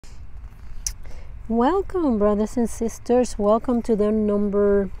Welcome, brothers and sisters. Welcome to the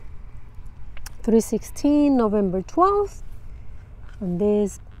number 316, November 12th, on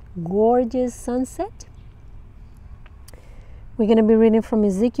this gorgeous sunset. We're going to be reading from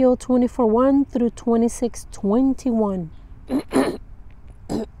Ezekiel 24:1 through 26:21.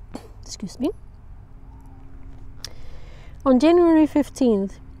 Excuse me. On January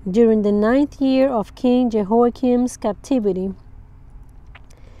 15th, during the 9th year of King Jehoiakim's captivity,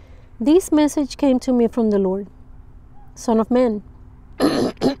 this message came to me from the Lord. Son of man,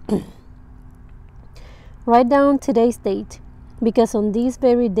 write down today's date, because on this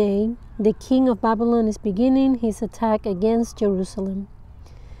very day, the king of Babylon is beginning his attack against Jerusalem.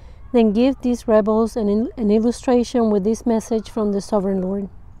 Then give these rebels an illustration with this message from the sovereign Lord.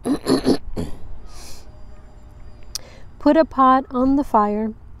 Put a pot on the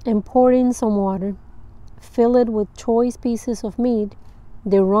fire and pour in some water. Fill it with choice pieces of meat,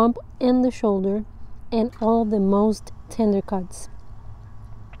 the rump and the shoulder, and all the most tender cuts.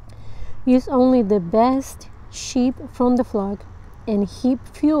 Use only the best sheep from the flock, and heap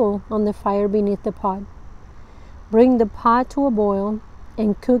fuel on the fire beneath the pot. Bring the pot to a boil,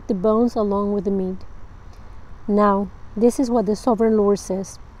 and cook the bones along with the meat. Now, this is what the sovereign Lord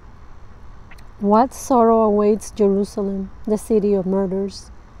says. What sorrow awaits Jerusalem, the city of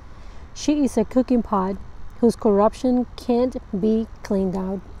murders. She is a cooking pot, whose corruption can't be cleaned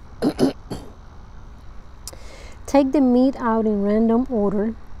out. Take the meat out in random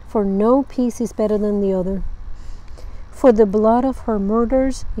order, for no piece is better than the other. For the blood of her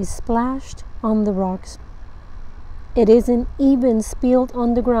murders is splashed on the rocks. It isn't even spilled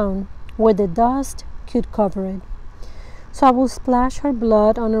on the ground, where the dust could cover it. So I will splash her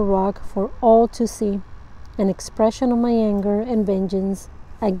blood on a rock for all to see, an expression of my anger and vengeance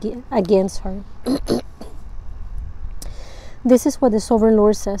against her. This is what the sovereign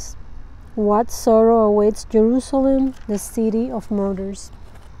Lord says. What sorrow awaits Jerusalem, the city of murders.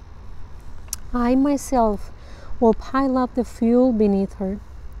 I myself will pile up the fuel beneath her.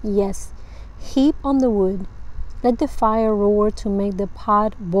 Yes, heap on the wood. Let the fire roar to make the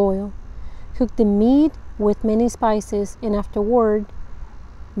pot boil. Cook the meat with many spices, and afterward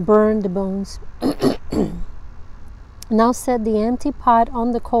burn the bones. Now set the empty pot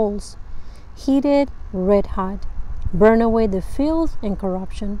on the coals. Heat it red hot. Burn away the filth and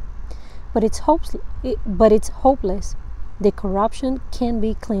corruption. But it's hopeless. The corruption can't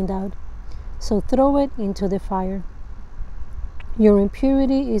be cleaned out. So throw it into the fire. Your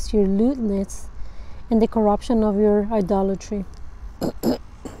impurity is your lewdness, and the corruption of your idolatry.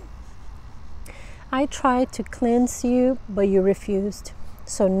 I tried to cleanse you, but you refused.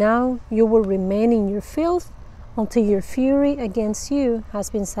 So now you will remain in your filth until your fury against you has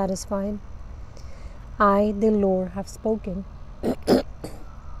been satisfied. I, the Lord, have spoken.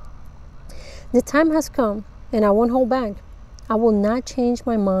 The time has come, and I won't hold back. I will not change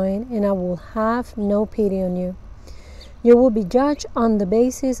my mind, and I will have no pity on you. You will be judged on the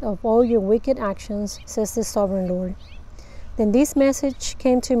basis of all your wicked actions, says the sovereign Lord. Then this message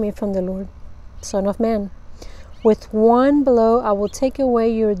came to me from the Lord. Son of man, with one blow I will take away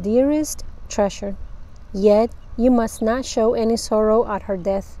your dearest treasure. Yet you must not show any sorrow at her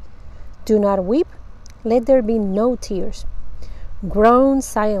death. Do not weep. Let there be no tears. Groan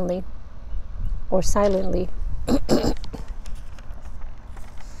silently, or silently.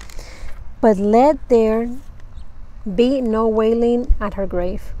 But let there be no wailing at her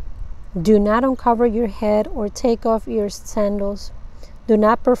grave. Do not uncover your head or take off your sandals. Do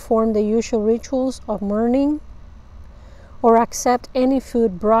not perform the usual rituals of mourning or accept any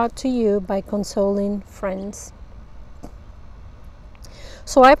food brought to you by consoling friends.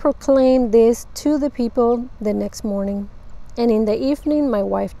 So I proclaimed this to the people the next morning, and in the evening my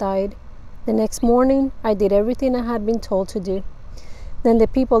wife died. The next morning I did everything I had been told to do. Then the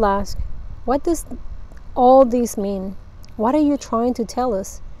people asked, what does all this mean? What are you trying to tell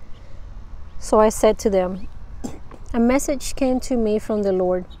us? So I said to them, a message came to me from the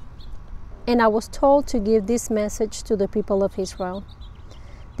Lord, and I was told to give this message to the people of Israel.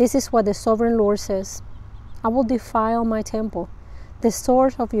 This is what the sovereign Lord says. I will defile my temple, the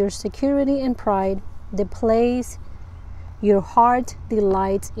source of your security and pride, the place your heart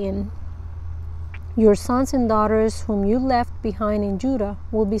delights in. Your sons and daughters whom you left behind in Judah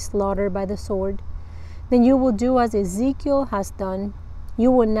will be slaughtered by the sword. Then you will do as Ezekiel has done.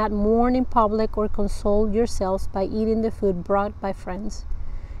 You will not mourn in public or console yourselves by eating the food brought by friends.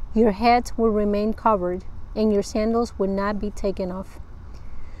 Your heads will remain covered, and your sandals will not be taken off.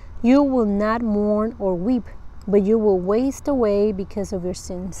 You will not mourn or weep, but you will waste away because of your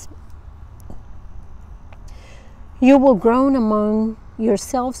sins. You will groan among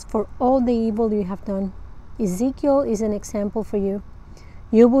yourselves for all the evil you have done. Ezekiel is an example for you.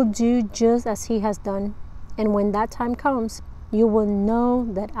 You will do just as he has done, and when that time comes, you will know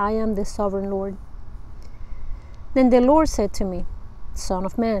that I am the sovereign Lord. Then the Lord said to me, Son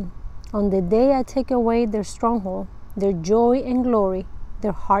of man, on the day I take away their stronghold, their joy and glory,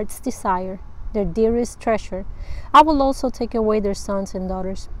 their heart's desire, their dearest treasure, I will also take away their sons and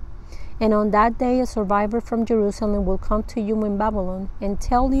daughters. And on that day a survivor from Jerusalem will come to you in Babylon and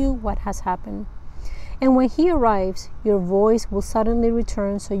tell you what has happened. And when he arrives, your voice will suddenly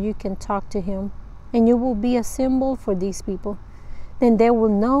return so you can talk to him, and you will be a symbol for these people. Then they will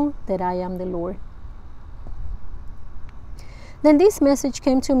know that I am the Lord. Then this message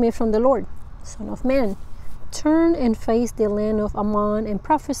came to me from the Lord, Son of man, turn and face the land of Ammon and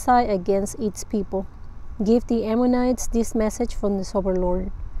prophesy against its people. Give the Ammonites this message from the sovereign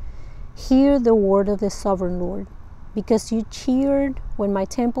Lord. Hear the word of the sovereign Lord. Because you cheered when my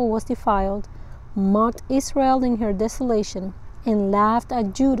temple was defiled, mocked Israel in her desolation, and laughed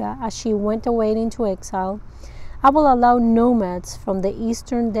at Judah as she went away into exile, I will allow nomads from the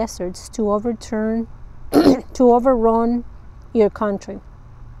eastern deserts to overrun your country.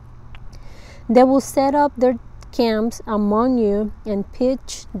 They will set up their camps among you and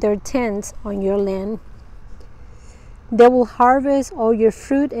pitch their tents on your land. They will harvest all your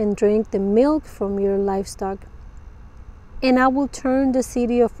fruit and drink the milk from your livestock. And I will turn the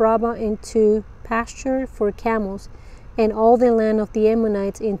city of Rabbah into pasture for camels, and all the land of the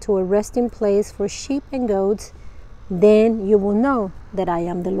Ammonites into a resting place for sheep and goats. Then you will know that I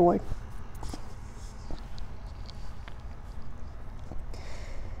am the Lord.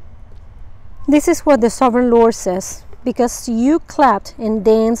 This is what the sovereign Lord says. Because you clapped and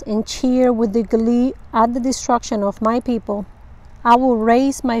danced and cheered with the glee at the destruction of my people, I will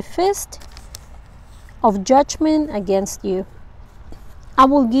raise my fist of judgment against you. I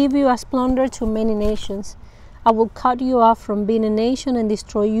will give you as plunder to many nations. I will cut you off from being a nation and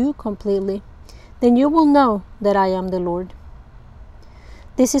destroy you completely. Then you will know that I am the Lord.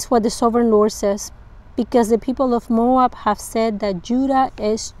 This is what the sovereign Lord says. Because the people of Moab have said that Judah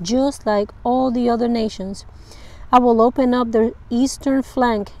is just like all the other nations, I will open up their eastern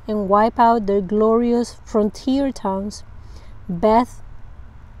flank and wipe out their glorious frontier towns, Beth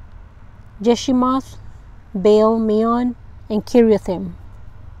Jeshimoth, Baal Meon, and Kiriathim.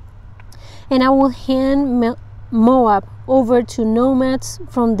 And I will hand Moab over to nomads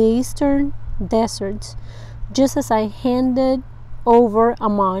from the eastern deserts, just as I handed over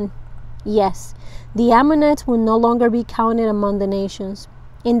Ammon. Yes, the Ammonites will no longer be counted among the nations.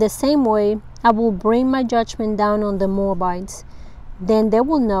 In the same way, I will bring my judgment down on the Moabites. Then they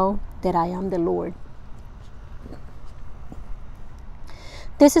will know that I am the Lord.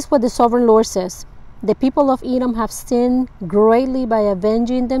 This is what the sovereign Lord says. The people of Edom have sinned greatly by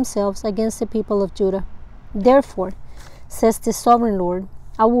avenging themselves against the people of Judah. Therefore, says the sovereign Lord,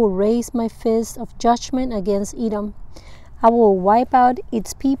 I will raise my fist of judgment against Edom. I will wipe out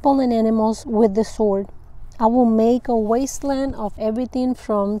its people and animals with the sword. I will make a wasteland of everything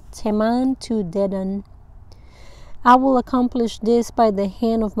from Teman to Dedan. I will accomplish this by the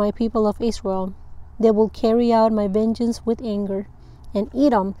hand of my people of Israel. They will carry out my vengeance with anger, and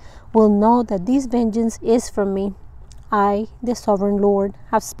Edom will know that this vengeance is from me. I, the sovereign Lord,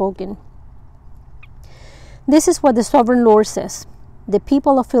 have spoken. This is what the sovereign Lord says. The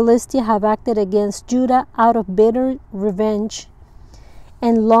people of Philistia have acted against Judah out of bitter revenge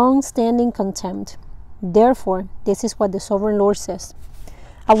and long-standing contempt. Therefore, this is what the sovereign Lord says.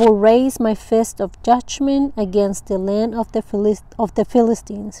 I will raise my fist of judgment against the land of the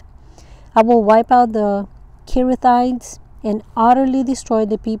Philistines. I will wipe out the Kerethites and utterly destroy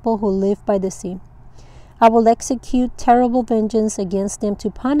the people who live by the sea. I will execute terrible vengeance against them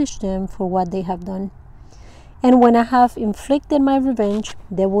to punish them for what they have done. And when I have inflicted my revenge,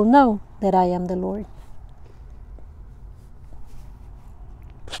 they will know that I am the Lord.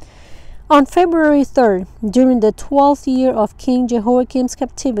 On February 3rd, during the 12th year of King Jehoiakim's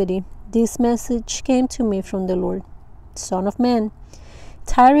captivity, this message came to me from the Lord. Son of man,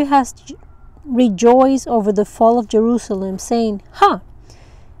 Tyre has rejoiced over the fall of Jerusalem, saying, Ha!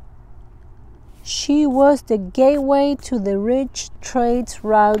 She was the gateway to the rich trade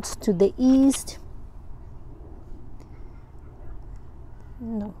routes to the east.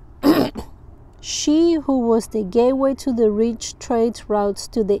 She who was the gateway to the rich trade routes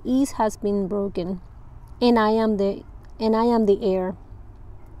to the east has been broken, and I am the heir.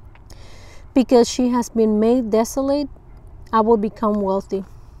 Because she has been made desolate, I will become wealthy.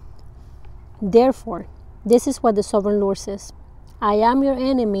 Therefore, this is what the sovereign Lord says. I am your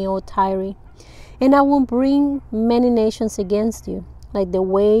enemy, O Tyre, and I will bring many nations against you. like the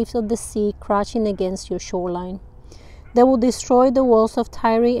waves of the sea crashing against your shoreline. They will destroy the walls of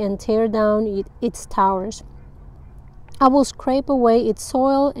Tyre and tear down its towers. I will scrape away its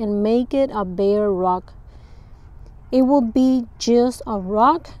soil and make it a bare rock. It will be just a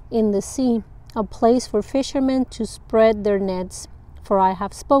rock in the sea, a place for fishermen to spread their nets. For I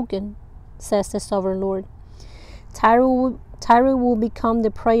have spoken, says the sovereign Lord. Tyre will become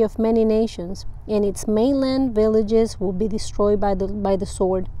the prey of many nations, and its mainland villages will be destroyed by the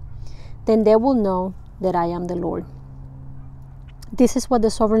sword. Then they will know that I am the Lord. This is what the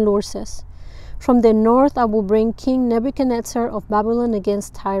sovereign Lord says. From the north I will bring King Nebuchadnezzar of Babylon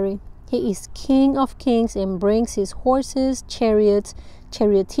against Tyre. He is King of kings and brings his horses, chariots,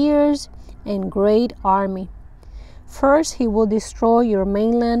 charioteers, and great army. First he will destroy your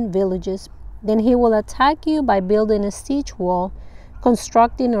mainland villages. Then he will attack you by building a siege wall,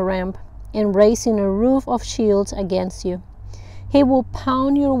 constructing a ramp, and raising a roof of shields against you. He will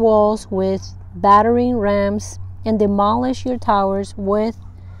pound your walls with battering rams and demolish your towers with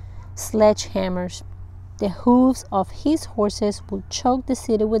sledgehammers. The hooves of his horses will choke the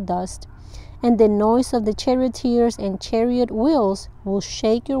city with dust, and the noise of the charioteers and chariot wheels will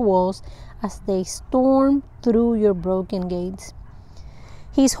shake your walls as they storm through your broken gates.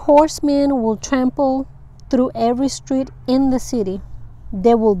 His horsemen will trample through every street in the city.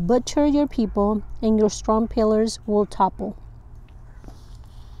 They will butcher your people, and your strong pillars will topple.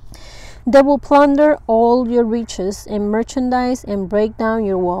 They will plunder all your riches and merchandise and break down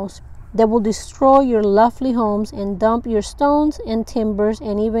your walls. They will destroy your lovely homes and dump your stones and timbers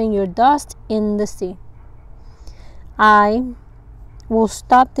and even your dust in the sea. I will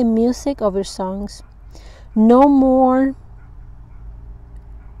stop the music of your songs. No more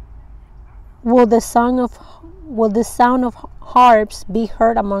will the sound of harps be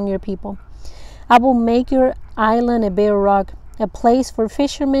heard among your people. I will make your island a bare rock, a place for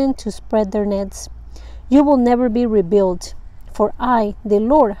fishermen to spread their nets. You will never be rebuilt, for I, the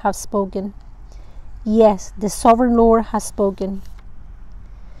Lord, have spoken. Yes, the sovereign Lord has spoken.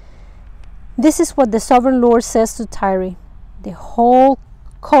 This is what the sovereign Lord says to Tyre. The whole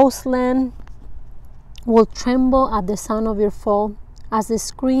coastland will tremble at the sound of your fall, as the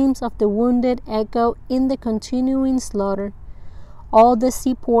screams of the wounded echo in the continuing slaughter. All the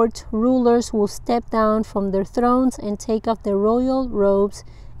seaport rulers will step down from their thrones and take off their royal robes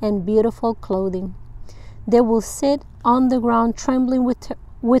and beautiful clothing. They will sit on the ground trembling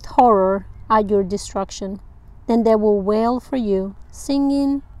with horror at your destruction. Then they will wail for you,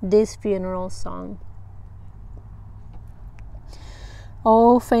 singing this funeral song.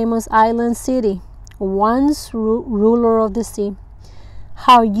 O famous island city, once ruler of the sea,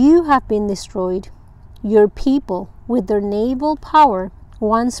 how you have been destroyed. Your people, with their naval power,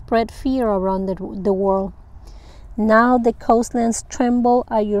 once spread fear around the world. Now the coastlands tremble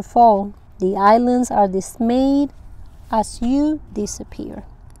at your fall. The islands are dismayed as you disappear.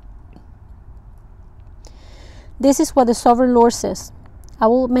 This is what the sovereign Lord says. I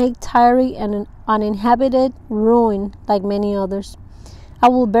will make Tyre an uninhabited ruin like many others. I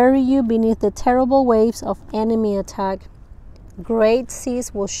will bury you beneath the terrible waves of enemy attack. Great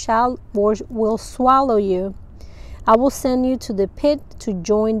seas will swallow you. I will send you to the pit to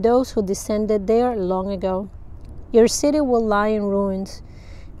join those who descended there long ago. Your city will lie in ruins,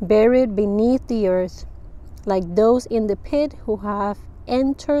 buried beneath the earth, like those in the pit who have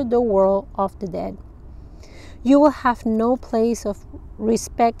entered the world of the dead. You will have no place of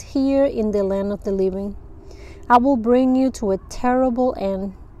respect here in the land of the living. I will bring you to a terrible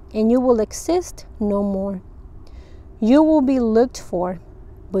end, and you will exist no more. You will be looked for,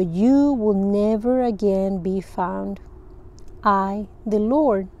 but you will never again be found. I,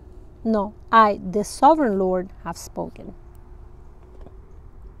 the sovereign Lord, have spoken.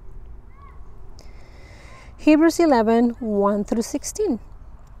 Hebrews 11, 1-16.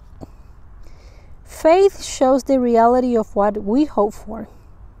 Faith shows the reality of what we hope for.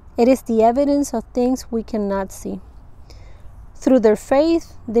 It is the evidence of things we cannot see. Through their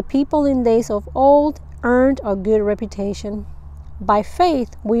faith, the people in days of old earned a good reputation. By faith,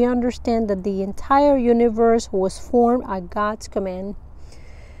 we understand that the entire universe was formed at God's command.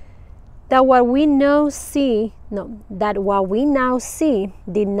 That what we now see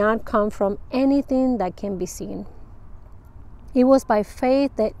did not come from anything that can be seen. It was by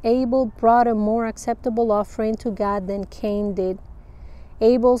faith that Abel brought a more acceptable offering to God than Cain did.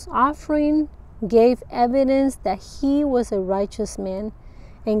 Abel's offering gave evidence that he was a righteous man,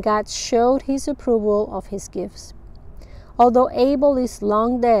 and God showed his approval of his gifts. Although Abel is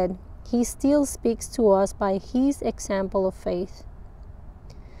long dead, he still speaks to us by his example of faith.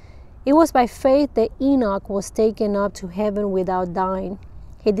 It was by faith that Enoch was taken up to heaven without dying.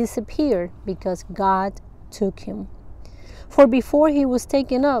 He disappeared because God took him. For before he was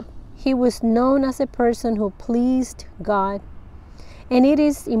taken up, he was known as a person who pleased God. And it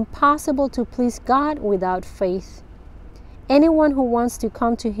is impossible to please God without faith. Anyone who wants to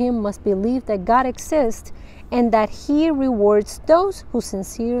come to him must believe that God exists and that he rewards those who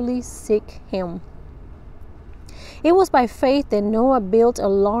sincerely seek him. It was by faith that Noah built a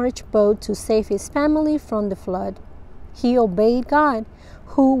large boat to save his family from the flood. He obeyed God,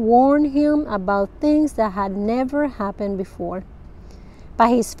 who warned him about things that had never happened before. By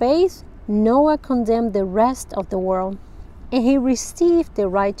his faith, Noah condemned the rest of the world, and he received the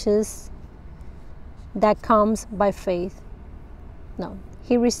righteousness that comes by faith.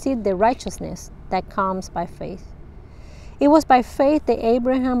 He received the righteousness that comes by faith. It was by faith that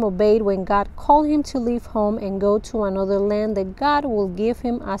Abraham obeyed when God called him to leave home and go to another land that God will give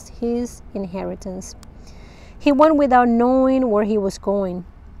him as his inheritance. He went without knowing where he was going,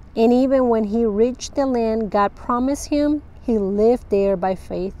 and even when he reached the land God promised him, he lived there by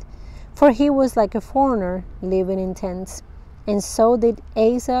faith, for he was like a foreigner living in tents. And so did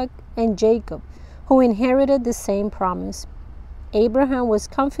Isaac and Jacob, who inherited the same promise. Abraham was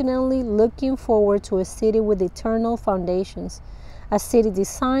confidently looking forward to a city with eternal foundations, a city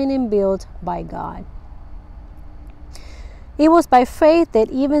designed and built by God. It was by faith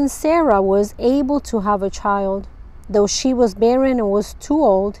that even Sarah was able to have a child. Though she was barren and was too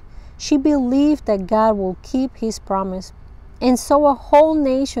old, she believed that God would keep his promise. And so a whole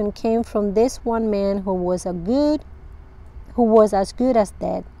nation came from this one man who was as good as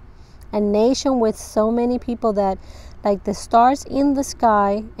dead. A nation with so many people that, like the stars in the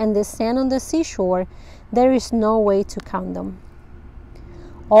sky and the sand on the seashore, there is no way to count them.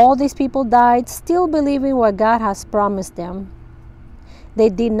 All these people died still believing what God has promised them. They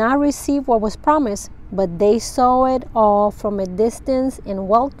did not receive what was promised, but they saw it all from a distance and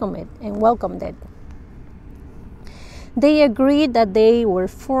welcomed it. They agreed that they were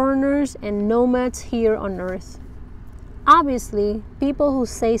foreigners and nomads here on earth. Obviously, people who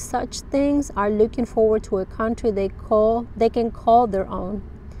say such things are looking forward to a country they can call their own.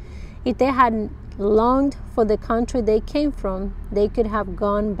 If they had longed for the country they came from, they could have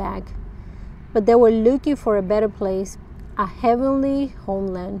gone back. But they were looking for a better place, a heavenly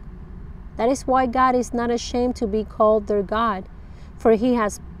homeland. That is why God is not ashamed to be called their God, for he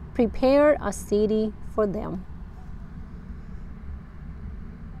has prepared a city for them.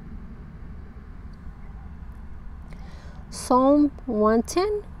 Psalm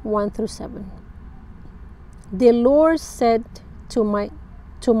 110, 1-7. The Lord said to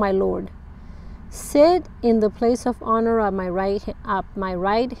my Lord, sit in the place of honor at my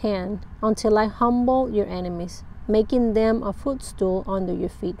right hand until I humble your enemies, making them a footstool under your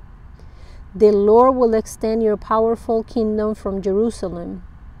feet. The Lord will extend your powerful kingdom from Jerusalem.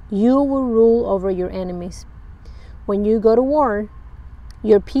 You will rule over your enemies. When you go to war,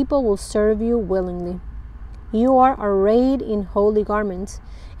 your people will serve you willingly. You are arrayed in holy garments,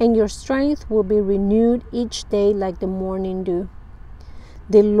 and your strength will be renewed each day like the morning dew.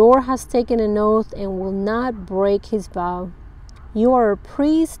 The Lord has taken an oath and will not break his vow. You are a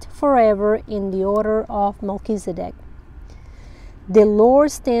priest forever in the order of Melchizedek. The Lord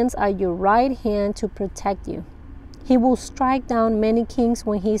stands at your right hand to protect you. He will strike down many kings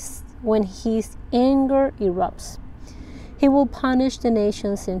when his anger erupts. He will punish the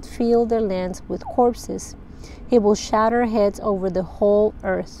nations and fill their lands with corpses. He will shatter heads over the whole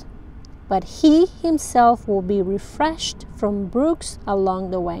earth. But he himself will be refreshed from brooks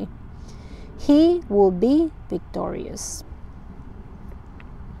along the way. He will be victorious.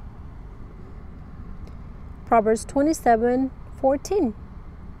 Proverbs 27:14.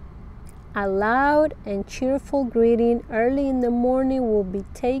 A loud and cheerful greeting early in the morning will be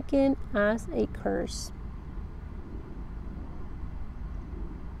taken as a curse.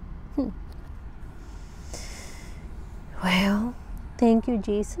 Well, thank you,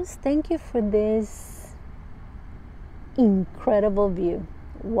 Jesus. Thank you for this incredible view.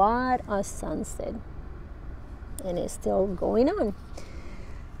 What a sunset. And it's still going on.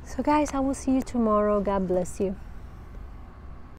 So guys, I will see you tomorrow. God bless you.